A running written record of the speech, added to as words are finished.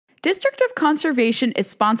District of Conservation is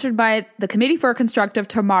sponsored by the Committee for a Constructive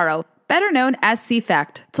Tomorrow, better known as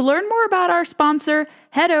CFACT. To learn more about our sponsor,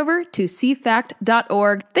 head over to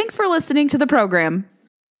cfact.org. Thanks for listening to the program.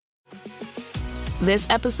 This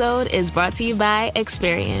episode is brought to you by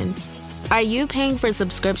Experian. Are you paying for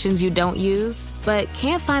subscriptions you don't use, but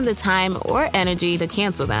can't find the time or energy to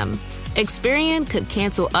cancel them? Experian could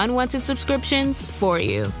cancel unwanted subscriptions for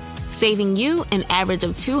you, saving you an average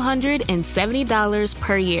of $270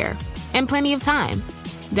 per year and plenty of time.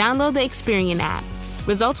 Download the Experian app.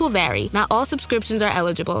 Results will vary. Not all subscriptions are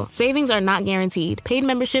eligible. Savings are not guaranteed. Paid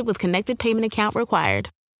membership with connected payment account required.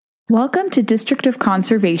 Welcome to District of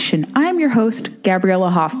Conservation. I'm your host, Gabriella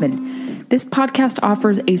Hoffman. This podcast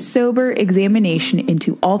offers a sober examination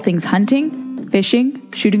into all things hunting, fishing,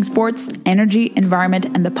 shooting sports, energy, environment,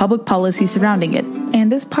 and the public policy surrounding it. And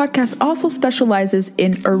this podcast also specializes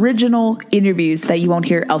in original interviews that you won't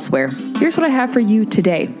hear elsewhere. Here's what I have for you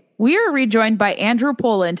today. We are rejoined by Andrew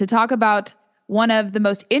Pullen to talk about one of the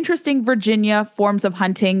most interesting Virginia forms of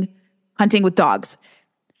hunting with dogs.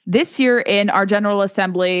 This year in our General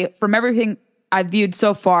Assembly, from everything I've viewed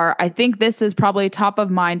so far, I think this is probably top of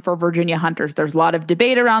mind for Virginia hunters. There's a lot of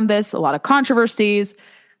debate around this, a lot of controversies,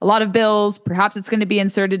 a lot of bills. Perhaps it's going to be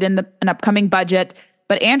inserted in an upcoming budget.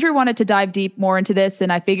 But Andrew wanted to dive deep more into this,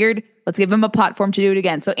 and I figured let's give him a platform to do it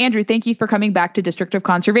again. So Andrew, thank you for coming back to District of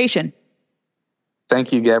Conservation.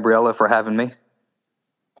 Thank you, Gabriella, for having me.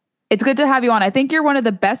 It's good to have you on. I think you're one of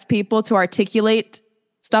the best people to articulate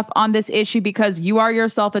stuff on this issue because you are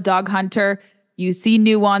yourself a dog hunter. You see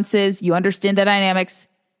nuances. You understand the dynamics.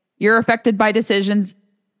 You're affected by decisions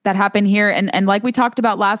that happen here. And like we talked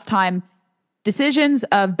about last time, decisions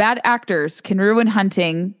of bad actors can ruin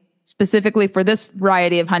hunting, specifically for this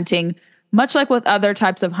variety of hunting, much like with other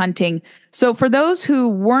types of hunting. So for those who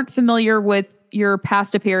weren't familiar with your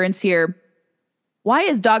past appearance here, why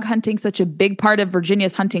is dog hunting such a big part of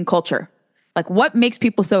Virginia's hunting culture? Like, what makes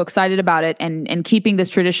people so excited about it and keeping this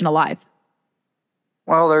tradition alive?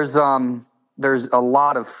 Well, there's a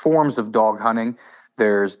lot of forms of dog hunting.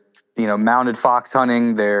 There's, mounted fox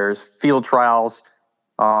hunting. There's field trials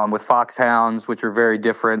with foxhounds, which are very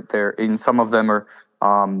different. Some of them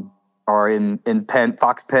are in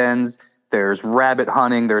fox pens. There's rabbit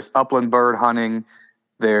hunting. There's upland bird hunting.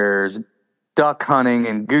 There's duck hunting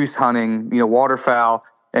and goose hunting. Waterfowl,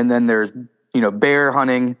 and then there's bear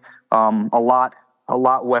hunting. A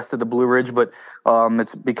lot west of the Blue Ridge, but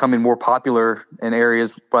it's becoming more popular in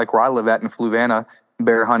areas like where I live at in Fluvanna.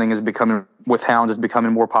 Bear hunting with hounds is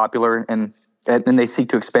becoming more popular, and they seek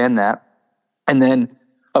to expand that. And then,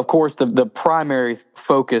 of course, the primary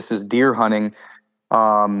focus is deer hunting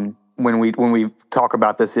when we talk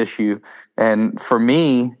about this issue. And for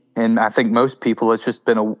me, and I think most people, it's just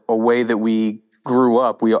been a way that we grew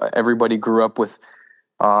up. Everybody grew up with,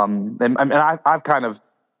 and I've kind of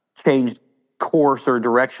changed course or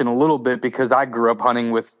direction a little bit because I grew up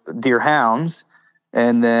hunting with deer hounds,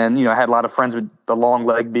 and then I had a lot of friends with the long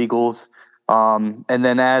leg beagles, and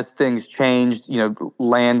then as things changed,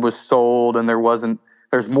 land was sold and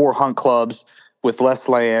there's more hunt clubs with less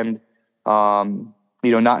land.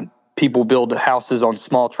 Not people build houses on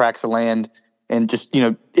small tracts of land, and just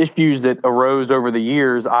issues that arose over the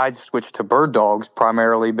years. I switched to bird dogs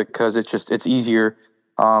primarily because it's easier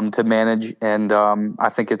to manage, and I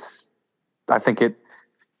think it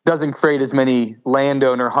doesn't create as many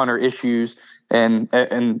landowner hunter issues, and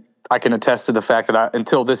I can attest to the fact that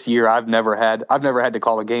until this year I've never had to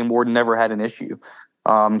call a game warden, never had an issue.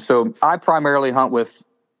 So I primarily hunt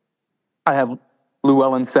I have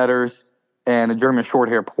Llewellyn setters and a German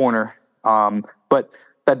short-hair pointer, but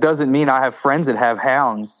that doesn't mean I have friends that have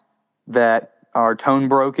hounds that are tone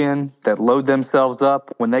broken, that load themselves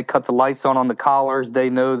up. When they cut the lights on the collars, they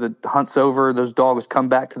know the hunt's over. Those dogs come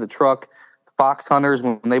back to the truck. Fox hunters,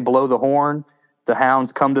 when they blow the horn, the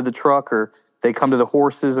hounds come to the truck or they come to the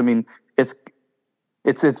horses. I mean, it's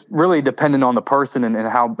really dependent on the person and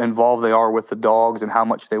how involved they are with the dogs and how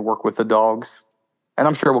much they work with the dogs. And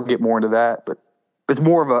I'm sure we'll get more into that, but it's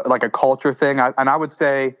more of a culture thing. I would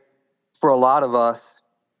say for a lot of us,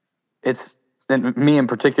 and me in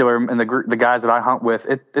particular, and the guys that I hunt with,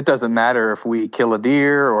 it doesn't matter if we kill a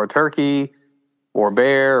deer or a turkey or a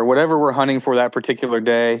bear or whatever we're hunting for that particular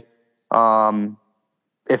day.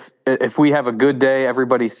 If we have a good day,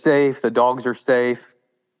 everybody's safe, the dogs are safe,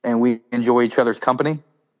 and we enjoy each other's company.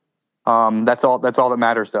 That's all that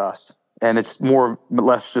matters to us, and it's more or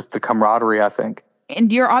less just the camaraderie, I think.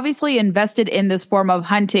 And you're obviously invested in this form of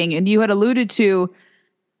hunting, and you had alluded to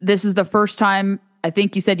this is the first time. I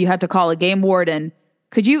think you said you had to call a game warden.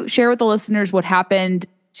 Could you share with the listeners what happened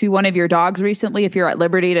to one of your dogs recently, if you're at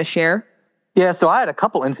liberty to share? Yeah, so I had a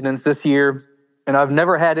couple incidents this year, and I've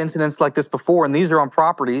never had incidents like this before, and these are on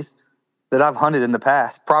properties that I've hunted in the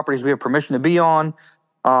past, properties we have permission to be on.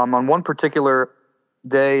 On one particular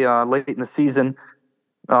day late in the season,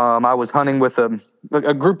 I was hunting with a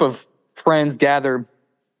group of friends gathered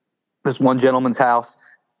this one gentleman's house.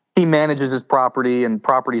 He manages his property and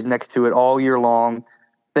properties next to it all year long.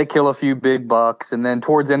 They kill a few big bucks, and then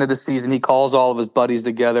towards the end of the season, he calls all of his buddies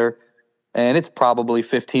together, and it's probably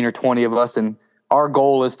 15 or 20 of us, and our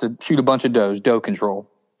goal is to shoot a bunch of doe control.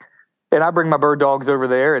 And I bring my bird dogs over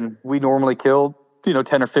there, and we normally kill,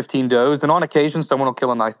 10 or 15 does, and on occasion, someone will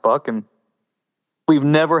kill a nice buck, and we've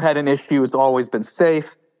never had an issue. It's always been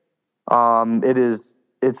safe.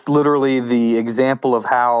 It's literally the example of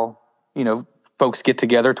how, folks get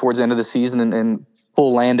together towards the end of the season and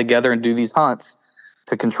pull land together and do these hunts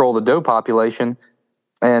to control the doe population.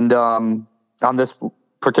 And on this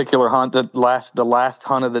particular hunt, the last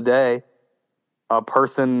hunt of the day, a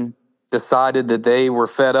person decided that they were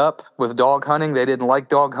fed up with dog hunting. They didn't like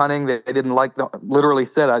dog hunting. They didn't like literally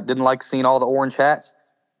said, I didn't like seeing all the orange hats.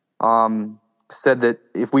 Said that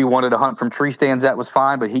if we wanted to hunt from tree stands, that was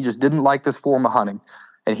fine, but he just didn't like this form of hunting.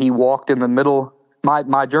 And he walked in the middle.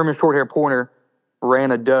 My German short hair pointer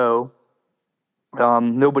ran a doe.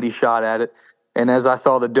 Nobody shot at it. And as I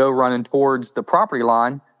saw the doe running towards the property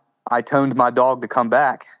line, I toned my dog to come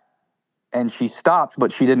back. And she stopped,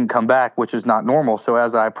 but she didn't come back, which is not normal. So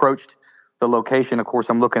as I approached the location, of course,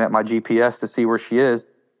 I'm looking at my GPS to see where she is.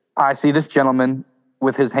 I see this gentleman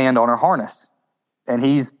with his hand on her harness. And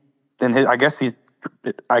I guess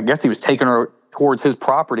he was taking her towards his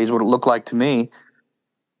property is what it looked like to me.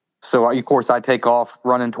 So, of course, I take off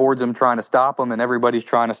running towards him, trying to stop him, and everybody's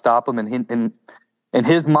trying to stop him. And in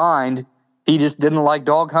his mind, he just didn't like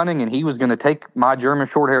dog hunting, and he was going to take my German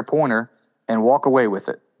short-hair pointer and walk away with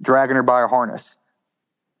it, dragging her by her harness.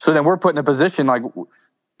 So then we're put in a position like,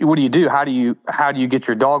 what do you do? How do you get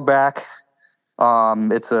your dog back?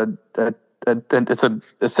 It's a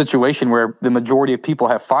situation where the majority of people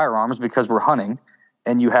have firearms because we're hunting,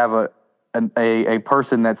 and you have a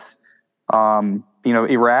person that's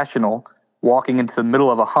irrational walking into the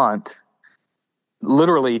middle of a hunt,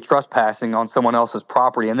 literally trespassing on someone else's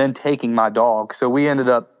property and then taking my dog. So we ended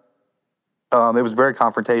up it was very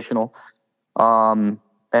confrontational, and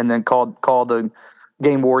then called the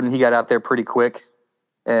game warden. He got out there pretty quick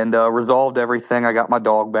and resolved everything. I got my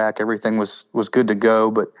dog back. Everything was good to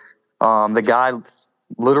go, but the guy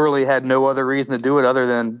literally had no other reason to do it other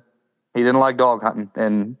than he didn't like dog hunting,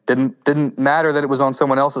 and didn't matter that it was on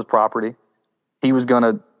someone else's property. He was going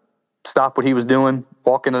to stop what he was doing,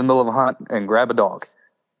 walk into the middle of a hunt, and grab a dog.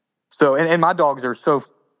 So, and my dogs are so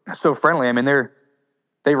friendly. I mean,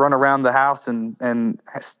 they run around the house and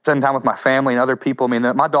spend time with my family and other people. I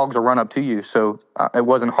mean, my dogs will run up to you, so it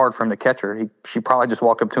wasn't hard for him to catch her. She probably just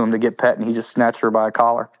walked up to him to get pet, and he just snatched her by a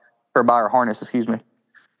collar, or by her harness, excuse me.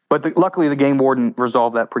 But luckily, the game warden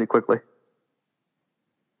resolved that pretty quickly.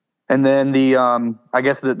 And then I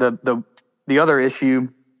guess the other issue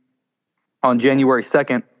on January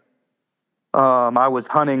 2nd, I was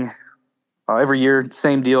hunting every year,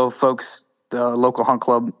 same deal, folks. The local hunt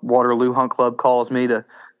club, Waterloo Hunt Club, calls me to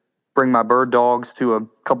bring my bird dogs to a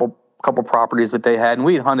couple properties that they had, and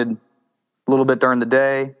we had hunted a little bit during the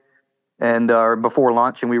day and before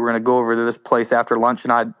lunch, and we were going to go over to this place after lunch,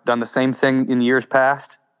 and I'd done the same thing in years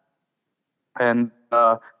past. And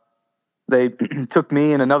they took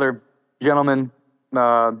me and another gentleman,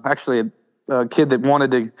 actually a kid that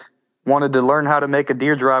wanted to learn how to make a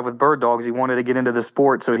deer drive with bird dogs. He wanted to get into the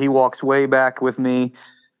sport, so he walks way back with me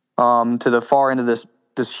to the far end of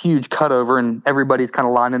this huge cutover, and everybody's kind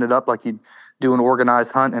of lining it up like you do an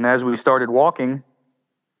organized hunt. And as we started walking,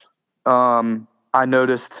 I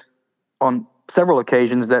noticed on several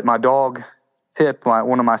occasions that my dog Tip,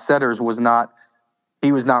 one of my setters, was not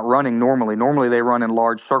running normally. Normally they run in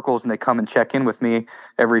large circles and they come and check in with me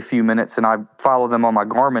every few minutes, and I follow them on my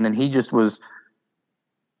Garmin, and he just was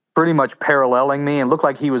pretty much paralleling me and looked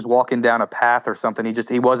like he was walking down a path or something.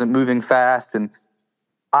 He wasn't moving fast, and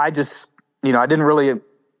I just, I didn't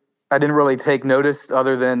really take notice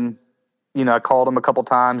other than, I called him a couple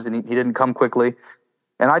times and he didn't come quickly,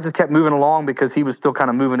 and I just kept moving along because he was still kind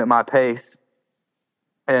of moving at my pace.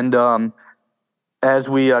 And as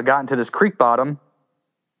we got into this creek bottom,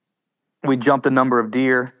 we jumped a number of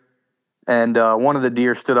deer, and one of the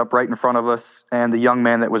deer stood up right in front of us, and the young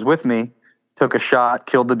man that was with me took a shot,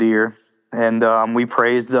 killed the deer, and we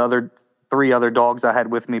praised the three other dogs I had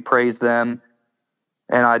with me, praised them.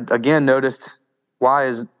 And I again noticed, why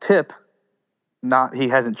is Tip he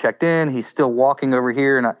hasn't checked in, he's still walking over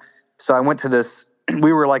here. And so I went to this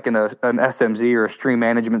we were like in an SMZ or a stream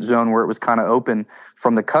management zone where it was kind of open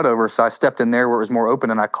from the cutover. So I stepped in there where it was more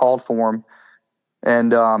open and I called for him.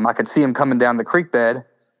 And I could see him coming down the creek bed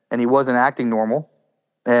and he wasn't acting normal.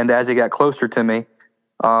 And as he got closer to me,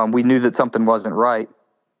 we knew that something wasn't right.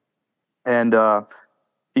 And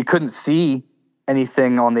you couldn't see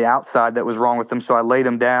anything on the outside that was wrong with him. So I laid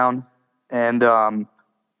him down and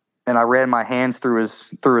I ran my hands through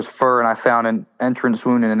his fur, and I found an entrance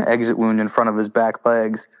wound and an exit wound in front of his back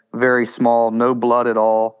legs. Very small, no blood at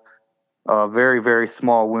all. Very, very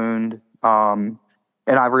small wound. And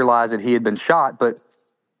I realized that he had been shot, but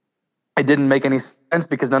it didn't make any sense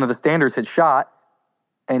because none of the standers had shot,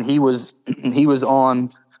 and he was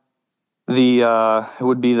on it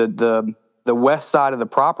would be the west side of the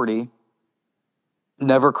property.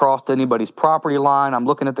 Never crossed anybody's property line. I'm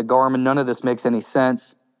looking at the Garmin. None of this makes any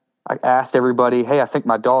sense. I asked everybody, hey, I think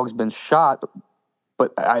my dog's been shot,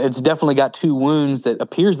 but it's definitely got 2 wounds that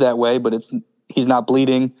appears that way, but he's not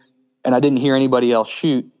bleeding, and I didn't hear anybody else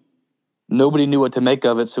shoot. Nobody knew what to make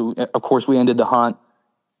of it, so of course we ended the hunt.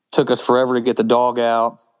 Took us forever to get the dog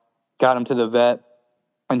out, got him to the vet.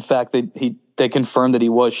 In fact, they confirmed that he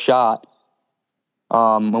was shot.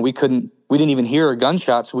 And we didn't even hear a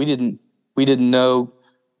gunshot, so we didn't know,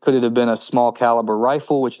 could it have been a small caliber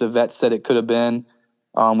rifle, which the vet said it could have been.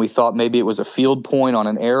 We thought maybe it was a field point on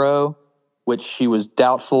an arrow, which she was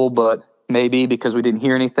doubtful, but maybe because we didn't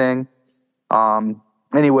hear anything.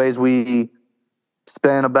 Anyways, we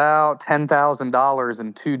spent about $10,000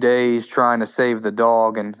 in 2 days trying to save the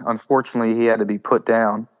dog, and unfortunately he had to be put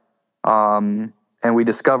down. And we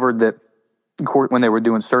discovered that when they were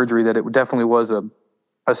doing surgery that it definitely was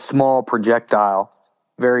a small projectile,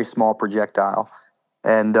 very small projectile.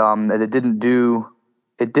 And it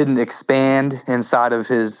didn't expand inside of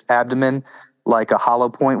his abdomen like a hollow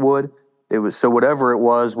point would. It was, so whatever it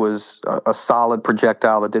was a solid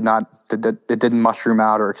projectile that didn't mushroom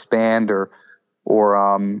out or expand or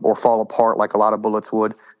fall apart like a lot of bullets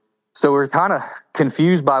would. So we were kind of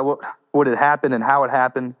confused by what had happened and how it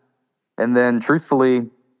happened. And then truthfully,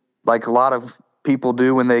 like a lot of people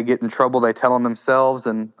do when they get in trouble, they tell on themselves.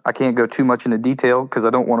 And I can't go too much into detail because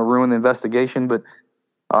I don't want to ruin the investigation, but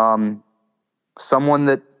someone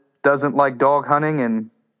that doesn't like dog hunting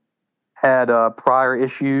and had prior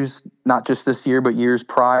issues, not just this year, but years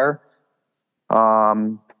prior,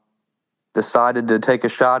 decided to take a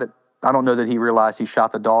shot at, I don't know that he realized he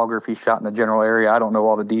shot the dog or if he shot in the general area. I don't know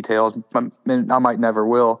all the details. I might never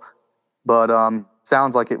will. But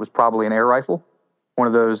sounds like it was probably an air rifle, one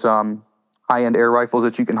of those high-end air rifles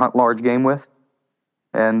that you can hunt large game with.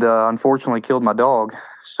 And unfortunately killed my dog.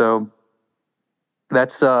 So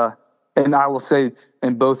that's, and I will say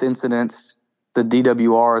in both incidents, the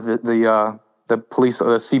DWR, the police, the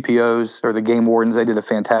CPOs or the game wardens, they did a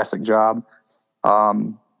fantastic job.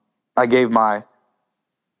 I gave my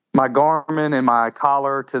Garmin and my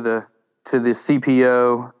collar to the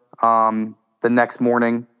CPO the next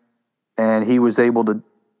morning, and he was able to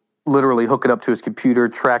literally hook it up to his computer,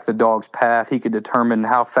 track the dog's path. He could determine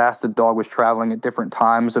how fast the dog was traveling at different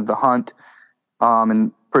times of the hunt,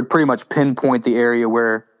 and pretty much pinpoint the area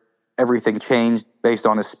where everything changed based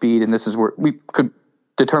on his speed. And this is where we could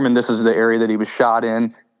determine this is the area that he was shot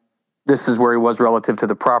in. This is where he was relative to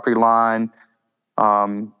the property line.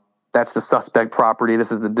 That's the suspect property.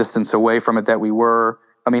 This is the distance away from it that we were.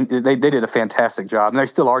 I mean, they did a fantastic job, and they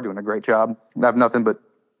still are doing a great job. I have nothing but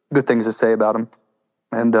good things to say about them.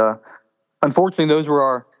 And unfortunately, those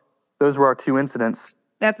were our 2 incidents.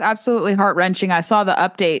 That's absolutely heart-wrenching. I saw the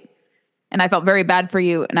update, and I felt very bad for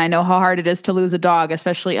you, and I know how hard it is to lose a dog,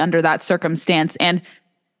 especially under that circumstance. And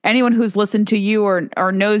anyone who's listened to you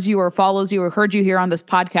or knows you or follows you or heard you here on this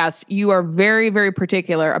podcast, you are very, very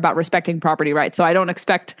particular about respecting property rights. So I don't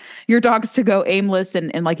expect your dogs to go aimless.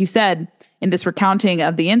 And like you said, in this recounting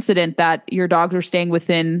of the incident, that your dogs were staying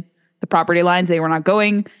within the property lines. They were not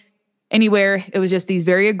going anywhere. It was just these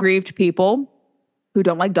very aggrieved people who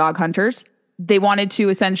don't like dog hunters. They wanted to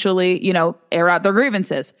essentially, air out their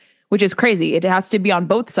grievances, which is crazy. It has to be on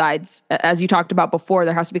both sides. As you talked about before,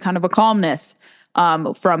 there has to be kind of a calmness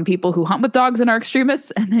from people who hunt with dogs and are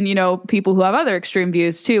extremists, and then, people who have other extreme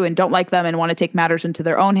views too and don't like them and want to take matters into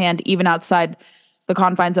their own hand, even outside the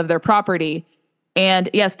confines of their property. And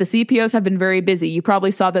yes, the CPOs have been very busy. You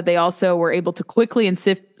probably saw that they also were able to quickly and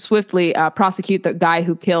swiftly prosecute the guy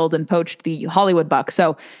who killed and poached the Hollywood buck.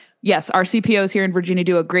 So yes, our CPOs here in Virginia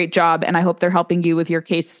do a great job, and I hope they're helping you with your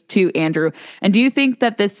case too, Andrew. And do you think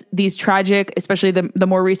that these tragic, especially the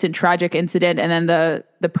more recent tragic incident, and then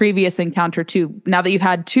the previous encounter too, now that you've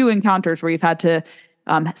had 2 encounters where you've had to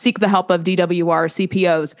seek the help of DWR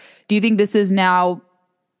CPOs, do you think this is now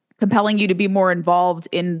compelling you to be more involved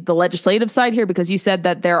in the legislative side here? Because you said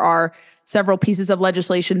that there are several pieces of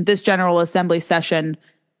legislation this General Assembly session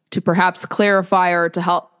to perhaps clarify or to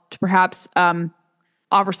help to perhaps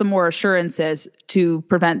offer some more assurances to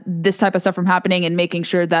prevent this type of stuff from happening and making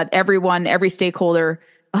sure that everyone, every stakeholder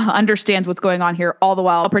understands what's going on here, all the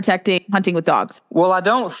while protecting hunting with dogs. Well, I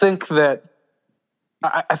don't think that.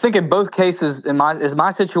 I think in both cases, is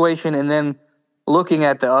my situation, and then looking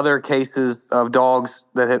at the other cases of dogs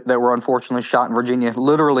that were unfortunately shot in Virginia,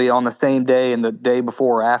 literally on the same day and the day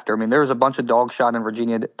before or after. I mean, there was a bunch of dogs shot in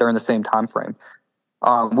Virginia during the same time frame.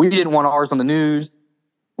 We didn't want ours on the news.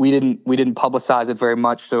 We didn't publicize it very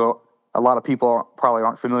much, so a lot of people probably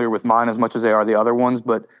aren't familiar with mine as much as they are the other ones.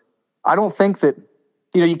 But I don't think that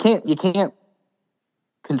you can't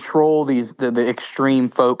control the extreme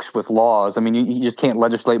folks with laws. I mean, you just can't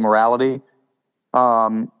legislate morality.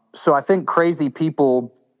 So I think crazy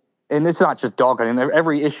people, and it's not just dog hunting,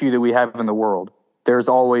 every issue that we have in the world, there's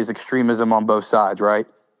always extremism on both sides, right?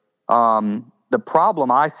 The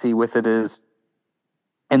problem I see with it is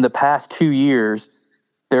in the past 2 years,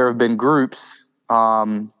 there have been groups,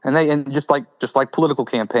 and just like political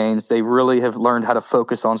campaigns, they really have learned how to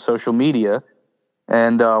focus on social media.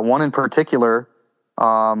 And one in particular,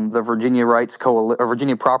 the Virginia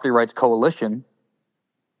Property Rights Coalition,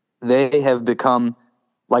 they have become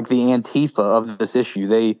like the Antifa of this issue.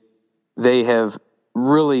 They have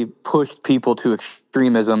really pushed people to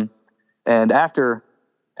extremism. And after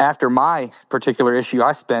my particular issue,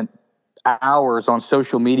 I spent hours on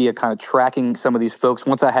social media kind of tracking some of these folks.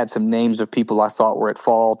 Once I had some names of people I thought were at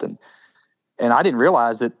fault, and I didn't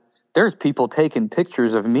realize that there's people taking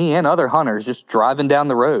pictures of me and other hunters just driving down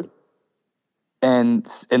the road. And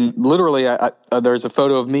literally, there's a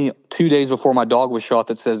photo of me 2 days before my dog was shot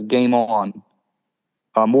that says "Game on."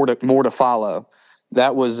 More to follow.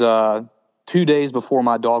 That was 2 days before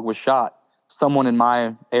my dog was shot. Someone in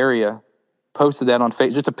my area posted that on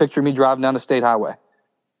Facebook, just a picture of me driving down the state highway.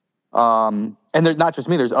 And there's not just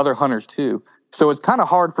me; there's other hunters too. So it's kind of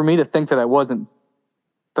hard for me to think that I wasn't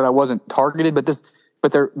targeted.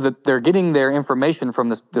 But they're getting their information from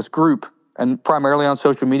this group, and primarily on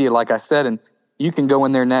social media, like I said. And you can go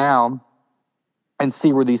in there now and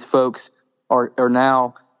see where these folks are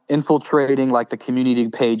now infiltrating, like the community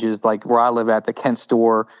pages, like where I live at, the Kent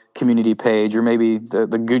Store community page, or maybe the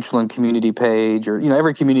Goochland community page, or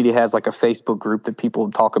every community has like a Facebook group that people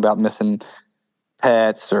talk about missing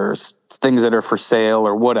pets or things that are for sale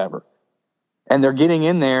or whatever. And they're getting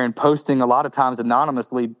in there and posting a lot of times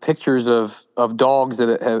anonymously pictures of dogs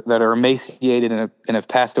that are emaciated and have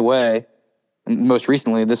passed away. And most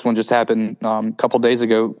recently, this one just happened a couple days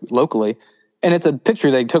ago locally, and it's a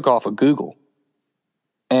picture they took off of Google.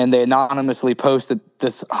 And they anonymously posted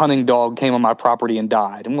this hunting dog came on my property and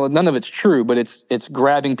died. And well, none of it's true, but it's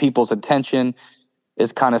grabbing people's attention.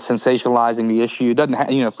 It's kind of sensationalizing the issue. It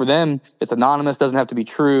doesn't for them, it's anonymous, doesn't have to be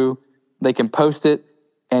true. They can post it,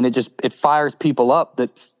 and it fires people up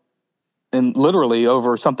and literally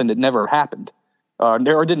over something that never happened, or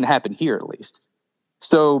didn't happen here at least.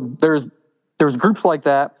 So there's groups like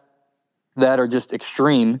that are just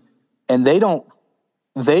extreme, and they don't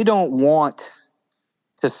want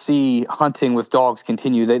to see hunting with dogs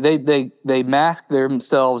continue. They mask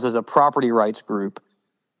themselves as a property rights group,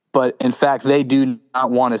 but in fact, they do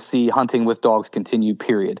not want to see hunting with dogs continue,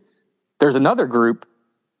 period. There's another group,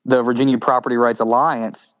 the Virginia Property Rights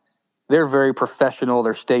Alliance. They're very professional.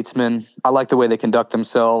 They're statesmen. I like the way they conduct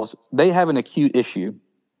themselves. They have an acute issue.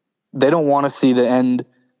 They don't want to see the end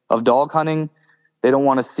of dog hunting. They don't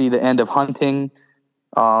want to see the end of hunting,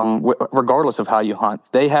 regardless of how you hunt.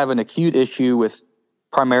 They have an acute issue with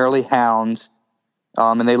primarily hounds,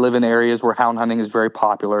 and they live in areas where hound hunting is very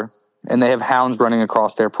popular, and they have hounds running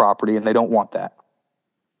across their property, and they don't want that.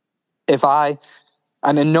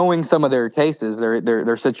 And in knowing some of their cases,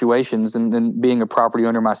 their situations, and then being a property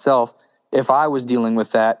owner myself, if I was dealing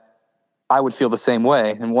with that, I would feel the same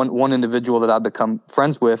way. And one individual that I've become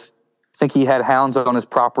friends with, I think he had hounds on his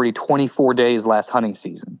property 24 days last hunting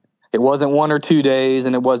season. It wasn't 1 or 2 days,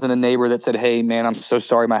 and it wasn't a neighbor that said, "Hey, man, I'm so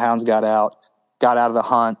sorry my hounds got out of the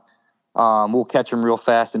hunt. We'll catch them real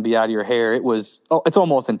fast and be out of your hair." It's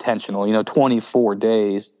almost intentional, 24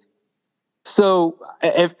 days. So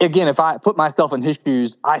if I put myself in his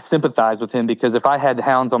shoes, I sympathize with him, because if I had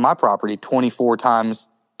hounds on my property 24 times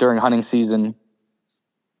during hunting season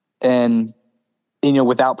and,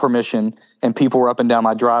 without permission, and people were up and down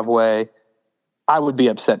my driveway, I would be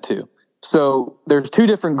upset too. So there's two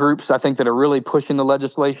different groups, I think, that are really pushing the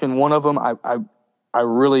legislation. One of them I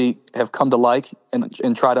really have come to like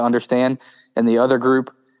and try to understand. And the other group,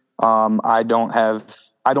 I don't have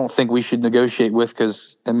I don't think we should negotiate with,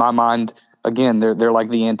 because in my mind, again, they're like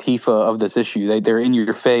the Antifa of this issue. They're in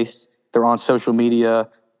your face. They're on social media.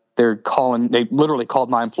 They literally called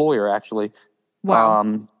my employer, actually.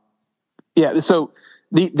 Wow. Yeah. So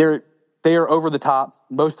they are over the top.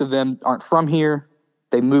 Most of them aren't from here.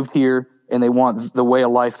 They moved here and they want the way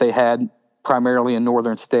of life they had primarily in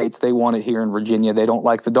northern states. They want it here in Virginia. They don't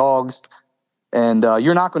like the dogs, and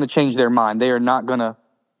you're not going to change their mind. They're not going to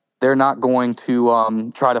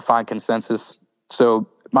try to find consensus. So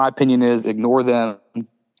my opinion is ignore them,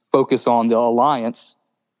 focus on the alliance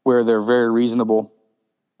where they're very reasonable.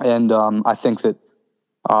 And I think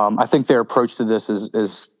their approach to this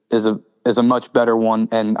is a much better one.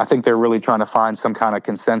 And I think they're really trying to find some kind of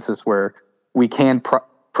consensus where we can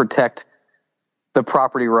protect the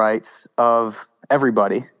property rights of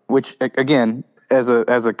everybody, which, again, as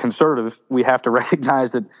a conservative, we have to recognize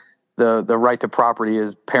that the right to property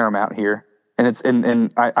is paramount here.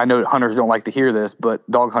 And I know hunters don't like to hear this, but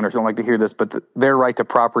dog hunters don't like to hear this, but their right to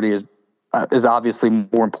property is obviously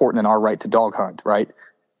more important than our right to dog hunt, right?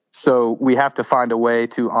 So we have to find a way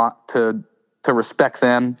to respect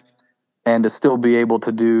them and to still be able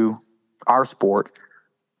to do our sport.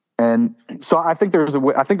 And so I think there's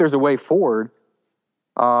a way forward.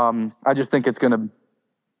 I just think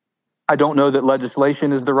I don't know that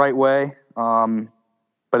legislation is the right way.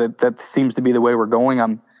 But that seems to be the way we're going.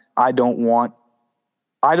 I've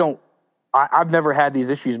never had these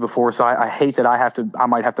issues before, so I hate that I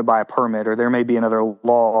might have to buy a permit, or there may be another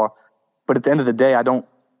law. But at the end of the day,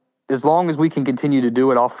 as long as we can continue to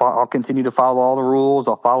do it, I'll continue to follow all the rules.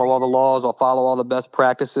 I'll follow all the laws. I'll follow all the best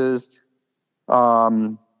practices.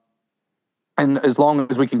 And as long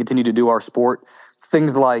as we can continue to do our sport,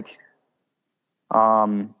 things like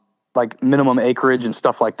minimum acreage and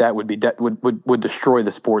stuff like that would destroy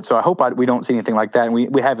the sport. So I hope we don't see anything like that. And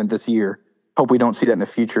we haven't this year. Hope we don't see that in the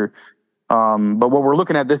future. But what we're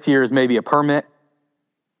looking at this year is maybe a permit.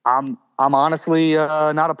 I'm honestly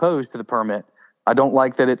not opposed to the permit. I don't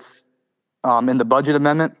like that it's in the budget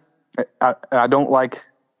amendment. I don't like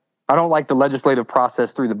the legislative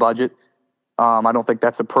process through the budget. I don't think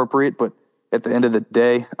that's appropriate, but at the end of the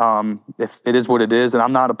day, if it is what it is, and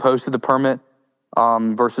I'm not opposed to the permit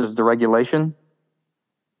versus the regulation.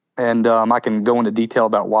 And I can go into detail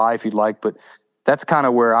about why if you'd like, but that's kind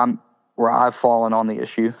of where I've fallen on the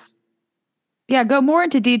issue. Yeah, go more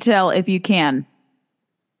into detail if you can.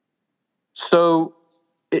 So,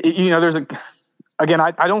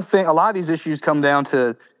 I don't think a lot of these issues come down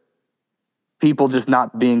to people just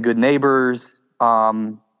not being good neighbors.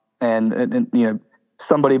 And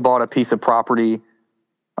somebody bought a piece of property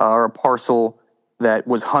or a parcel that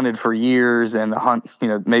was hunted for years, and the hunt,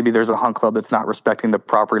 maybe there's a hunt club that's not respecting the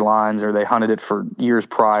property lines, or they hunted it for years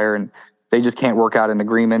prior and they just can't work out an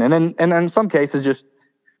agreement. And then in some cases,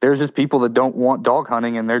 there's just people that don't want dog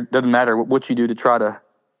hunting, and it doesn't matter what you do to try to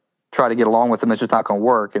get along with them. It's just not going to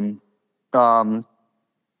work. And and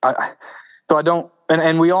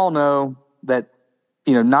we all know that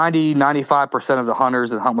 95% of the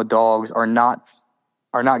hunters that hunt with dogs are not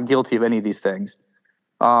guilty of any of these things.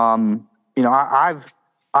 I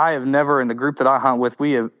have never, in the group that I hunt with,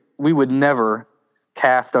 we would never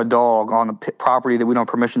cast a dog on a property that we don't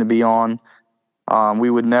have permission to be on. We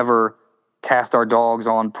would never cast our dogs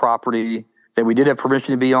on property that we did have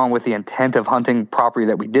permission to be on with the intent of hunting property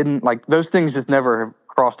that we didn't. Like, those things just never have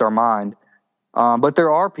crossed our mind. But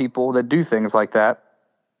there are people that do things like that,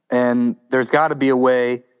 and there's got to be a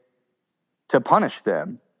way to punish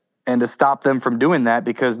them and to stop them from doing that,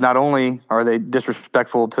 because not only are they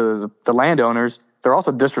disrespectful to the landowners, they're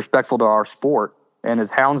also disrespectful to our sport. And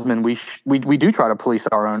as houndsmen, we do try to police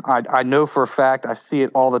our own. I know for a fact, I see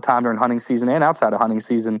it all the time during hunting season and outside of hunting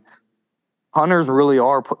season. Hunters really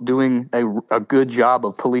are doing a good job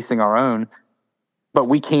of policing our own, but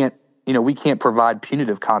we can't provide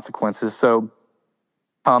punitive consequences. So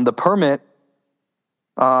the permit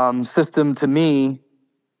system, to me,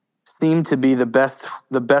 seemed to be the best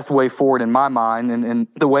way forward in my mind, and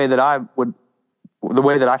the way that I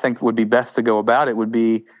think would be best to go about it would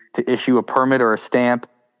be to issue a permit or a stamp,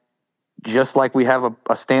 just like we have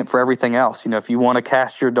a stamp for everything else. If you want to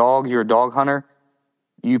cast your dogs, you're a dog hunter,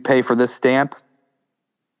 you pay for this stamp.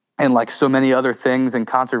 And like so many other things in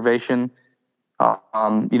conservation,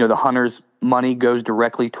 the hunter's money goes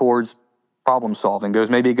directly towards problem solving.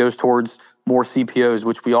 Maybe it goes towards more CPOs,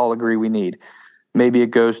 which we all agree we need. Maybe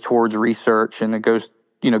it goes towards research, and it goes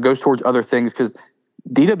towards other things, because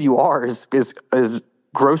DWR is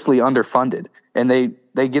grossly underfunded, and they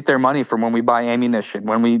get their money from when we buy ammunition,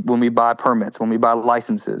 when we buy permits, when we buy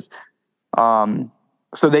licenses.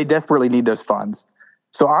 So they desperately need those funds.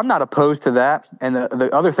 So I'm not opposed to that. And the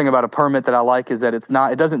other thing about a permit that I like is that it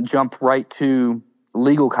doesn't jump right to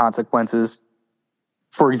legal consequences.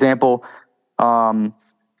 For example,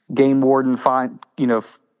 game warden finds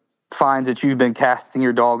that you've been casting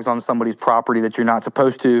your dogs on somebody's property that you're not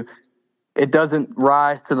supposed to. It doesn't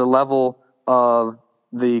rise to the level of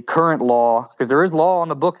the current law, because there is law on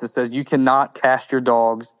the books that says you cannot cast your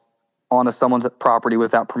dogs onto someone's property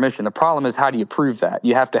without permission. The problem is, how do you prove that?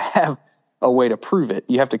 You have to have a way to prove it.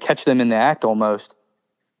 You have to catch them in the act almost.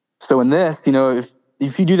 So in this,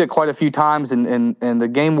 if you do that quite a few times and the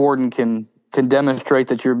game warden can demonstrate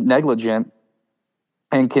that you're negligent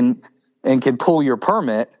and can pull your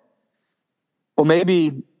permit, well,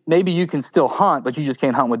 maybe you can still hunt, but you just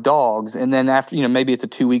can't hunt with dogs. And then after, maybe it's a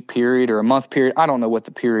 2-week period or a month period. I don't know what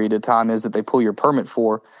the period of time is that they pull your permit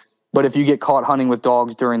for. But if you get caught hunting with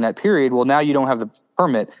dogs during that period, well, now you don't have the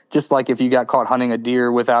permit. Just like if you got caught hunting a deer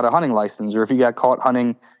without a hunting license, or if you got caught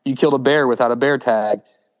hunting, you killed a bear without a bear tag,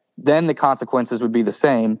 then the consequences would be the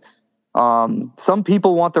same. Some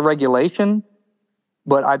people want the regulation,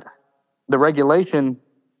 but the regulation,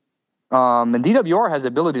 and DWR has the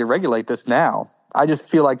ability to regulate this now. I just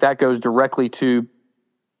feel like that goes directly to,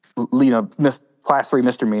 class 3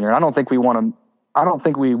 misdemeanor. And I don't think we want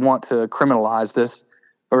to criminalize this,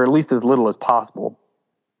 or at least as little as possible.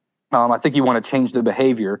 I think you want to change the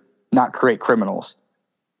behavior, not create criminals.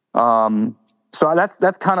 So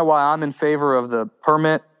that's kind of why I'm in favor of the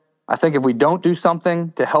permit. I think if we don't do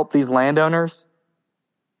something to help these landowners,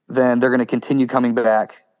 then they're going to continue coming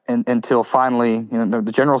back until finally,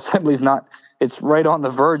 the General Assembly it's right on the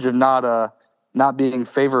verge of not being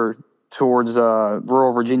favored towards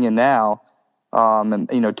rural Virginia now.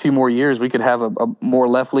 And 2 more years, we could have a more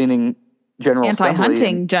left-leaning General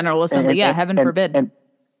anti-hunting General Assembly. Heaven forbid. And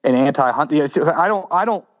anti-hunting.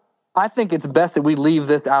 I think it's best that we leave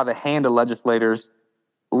this out of the hand of legislators.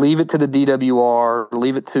 Leave it to the DWR,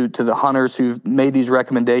 leave it to the hunters who've made these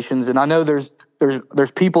recommendations. And I know there's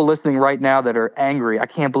people listening right now that are angry. I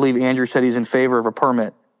can't believe Andrew said he's in favor of a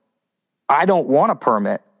permit. I don't want a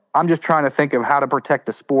permit. I'm just trying to think of how to protect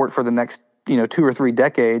the sport for the next, 2 or 3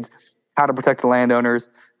 decades, how to protect the landowners,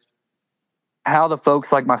 how the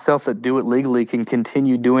folks like myself that do it legally can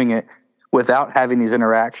continue doing it without having these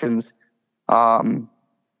interactions. And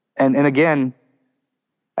again,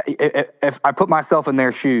 if I put myself in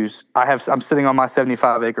their shoes, I'm sitting on my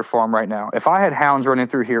 75-acre farm right now. If I had hounds running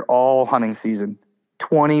through here all hunting season,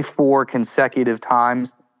 24 consecutive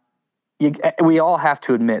times, we all have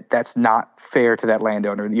to admit that's not fair to that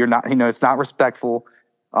landowner. You're not, it's not respectful.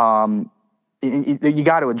 You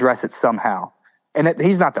got to address it somehow. And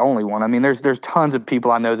he's not the only one. I mean, there's tons of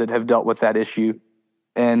people I know that have dealt with that issue,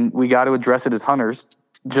 and we got to address it as hunters.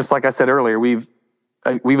 Just like I said earlier, we've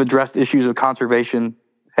addressed issues of conservation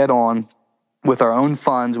head on with our own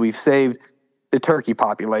funds. We've saved the turkey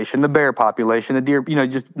population, the bear population, the deer,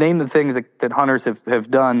 just name the things that hunters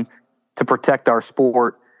have done to protect our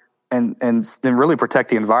sport and really protect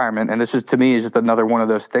the environment. And this to me is just another one of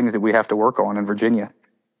those things that we have to work on in Virginia.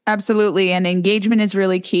 Absolutely. And engagement is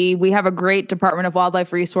really key. We have a great Department of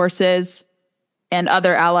Wildlife Resources and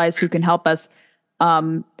other allies who can help us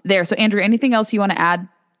there. So Andrew, anything else you want to add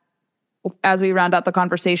as we round out the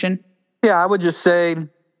conversation? Yeah, I would just say,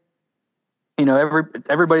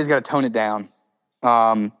 everybody's got to tone it down.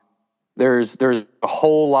 There's a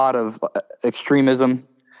whole lot of extremism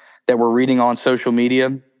that we're reading on social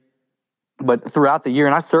media, but throughout the year,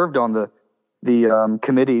 and I served on the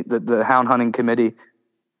committee, the hound hunting committee,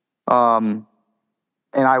 and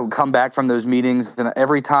I would come back from those meetings, and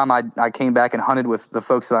every time I came back and hunted with the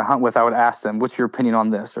folks that I hunt with, I would ask them, "What's your opinion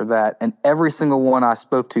on this or that?" And every single one I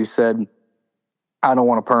spoke to said, "I don't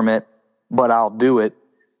want a permit, but I'll do it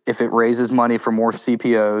if it raises money for more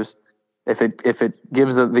CPOs, if it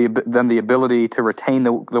gives them the ability to retain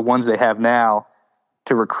the ones they have now,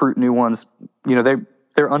 to recruit new ones."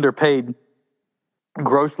 They're underpaid,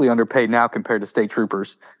 grossly underpaid now compared to state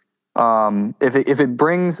troopers. If it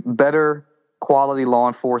brings better quality law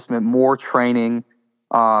enforcement, more training,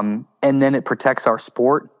 and then it protects our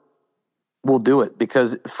sport, we'll do it.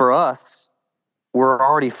 Because for us, we're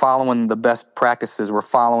already following the best practices. We're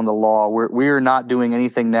following the law. We're not doing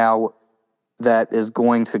anything now that is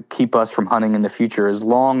going to keep us from hunting in the future, as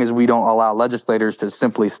long as we don't allow legislators to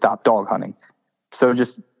simply stop dog hunting. So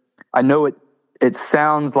I know it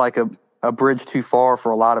sounds like a bridge too far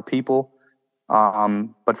for a lot of people,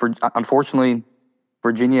 but unfortunately,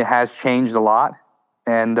 Virginia has changed a lot,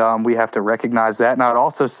 and we have to recognize that. And I'd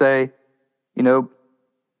also say,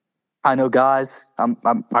 I know guys.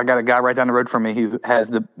 I got a guy right down the road from me who has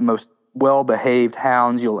the most well-behaved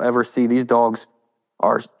hounds you'll ever see. These dogs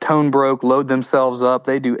are tone broke, load themselves up.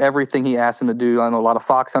 They do everything he asks them to do. I know a lot of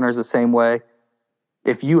fox hunters the same way.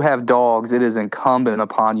 If you have dogs, it is incumbent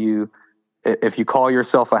upon you, if you call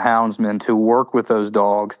yourself a houndsman, to work with those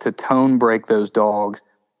dogs, to tone break those dogs,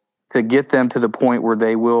 to get them to the point where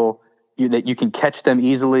that you can catch them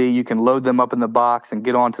easily, you can load them up in the box and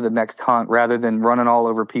get on to the next hunt rather than running all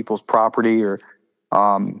over people's property or,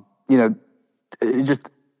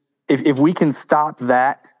 if we can stop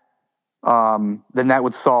that, then that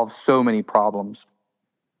would solve so many problems.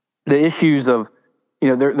 The issues of,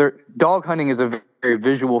 dog hunting is a very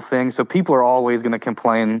visual thing, so people are always going to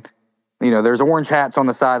complain. There's orange hats on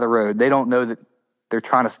the side of the road. They don't know that they're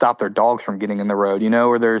trying to stop their dogs from getting in the road,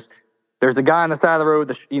 or there's a guy on the side of the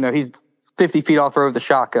road, he's 50 feet off the road with a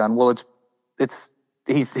shotgun. Well,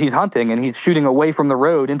 he's hunting and he's shooting away from the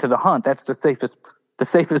road into the hunt. That's the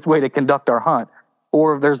safest way to conduct our hunt.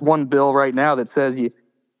 Or there's one bill right now that says you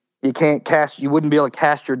wouldn't be able to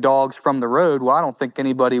cast your dogs from the road. Well, I don't think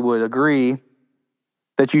anybody would agree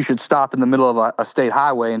that you should stop in the middle of a state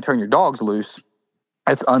highway and turn your dogs loose.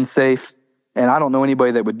 That's unsafe, and I don't know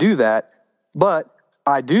anybody that would do that. But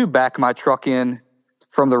I do back my truck in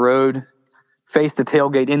from the road, face the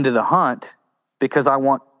tailgate into the hunt, because I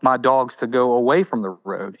want my dogs to go away from the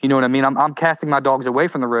road. You know what I mean? I'm casting my dogs away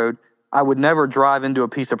from the road. I would never drive into a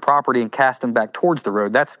piece of property and cast them back towards the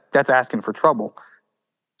road. That's asking for trouble.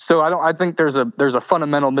 So I think there's a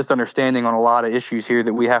fundamental misunderstanding on a lot of issues here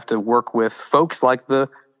that we have to work with folks like the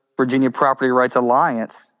Virginia Property Rights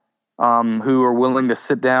Alliance, who are willing to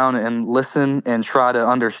sit down and listen and try to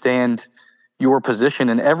understand your position.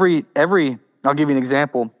 And every I'll give you an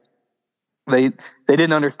example. They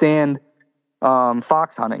didn't understand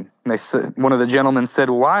fox hunting. And one of the gentlemen said,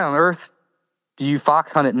 "Well, why on earth do you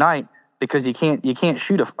fox hunt at night? Because you can't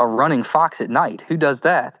shoot a running fox at night. Who does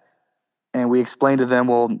that?" And we explained to them,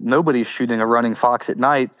 well, nobody's shooting a running fox at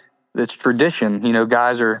night. It's tradition.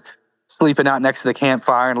 Guys are sleeping out next to the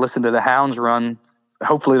campfire and listen to the hounds run.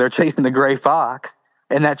 Hopefully they're chasing the gray fox.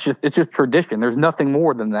 And it's just tradition. There's nothing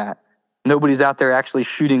more than that. Nobody's out there actually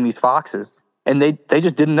shooting these foxes. And they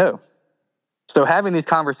just didn't know. So having these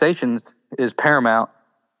conversations is paramount.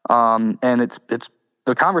 And it's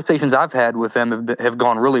the conversations I've had with them have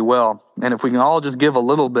gone really well. And if we can all just give a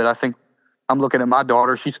little bit, I think I'm looking at my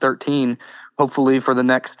daughter. She's 13. Hopefully for the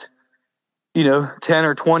next, 10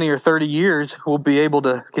 or 20 or 30 years, we'll be able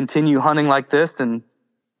to continue hunting like this. And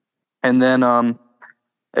then,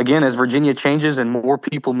 again, as Virginia changes and more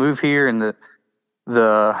people move here and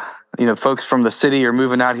the folks from the city are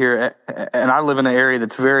moving out here, and I live in an area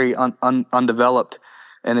that's very undeveloped.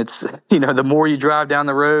 And it's, the more you drive down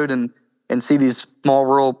the road and see these small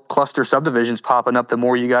rural cluster subdivisions popping up, the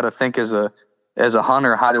more you got to think as a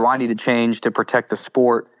hunter, how do I need to change to protect the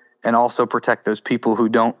sport and also protect those people who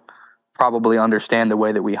don't probably understand the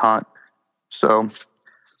way that we hunt. So,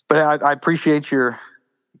 but I appreciate your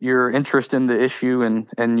interest in the issue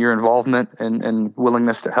and your involvement and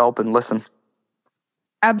willingness to help and listen.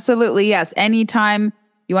 Absolutely. Yes. Anytime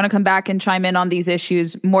you want to come back and chime in on these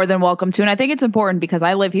issues, more than welcome to. And I think it's important because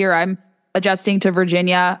I live here. I'm adjusting to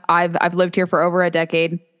Virginia. I've lived here for over a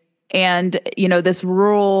decade. And, this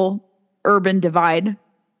rural urban divide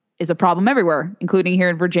is a problem everywhere, including here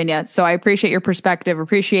in Virginia. So I appreciate your perspective,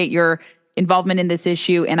 appreciate your involvement in this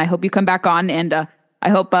issue. And I hope you come back on. And I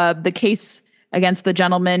hope the case against the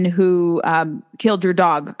gentleman who killed your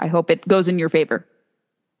dog, I hope it goes in your favor.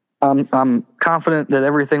 I'm confident that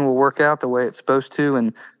everything will work out the way it's supposed to,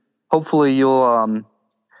 and hopefully you'll.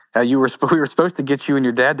 We were supposed to get you and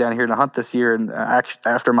your dad down here to hunt this year, and actually,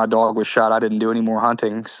 after my dog was shot, I didn't do any more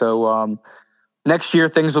hunting. So next year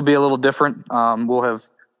things will be a little different. We'll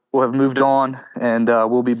have moved on, and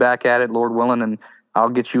we'll be back at it, Lord willing, and I'll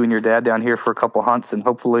get you and your dad down here for a couple hunts, and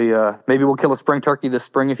hopefully maybe we'll kill a spring turkey this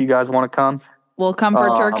spring if you guys want to come. We'll come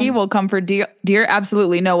for turkey. We'll come for deer.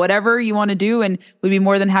 Absolutely. No, whatever you want to do. And we'd be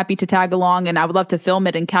more than happy to tag along. And I would love to film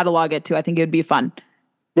it and catalog it too. I think it would be fun.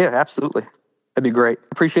 Yeah, absolutely. That'd be great.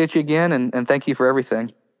 Appreciate you again. And thank you for everything.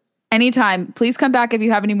 Anytime. Please come back if you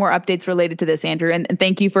have any more updates related to this, Andrew. And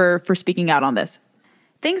thank you for speaking out on this.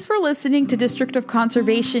 Thanks for listening to District of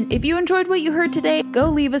Conservation. If you enjoyed what you heard today, go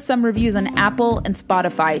leave us some reviews on Apple and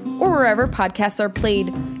Spotify or wherever podcasts are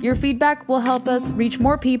played. Your feedback will help us reach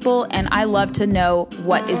more people, and I love to know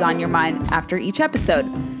what is on your mind after each episode.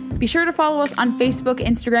 Be sure to follow us on Facebook,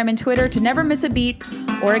 Instagram, and Twitter to never miss a beat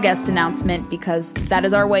or a guest announcement, because that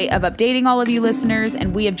is our way of updating all of you listeners,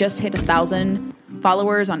 and we have just hit 1,000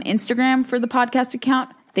 followers on Instagram for the podcast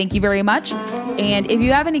account. Thank you very much. And if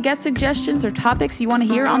you have any guest suggestions or topics you want to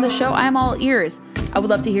hear on the show, I am all ears. I would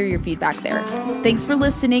love to hear your feedback there. Thanks for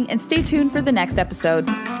listening, and stay tuned for the next episode.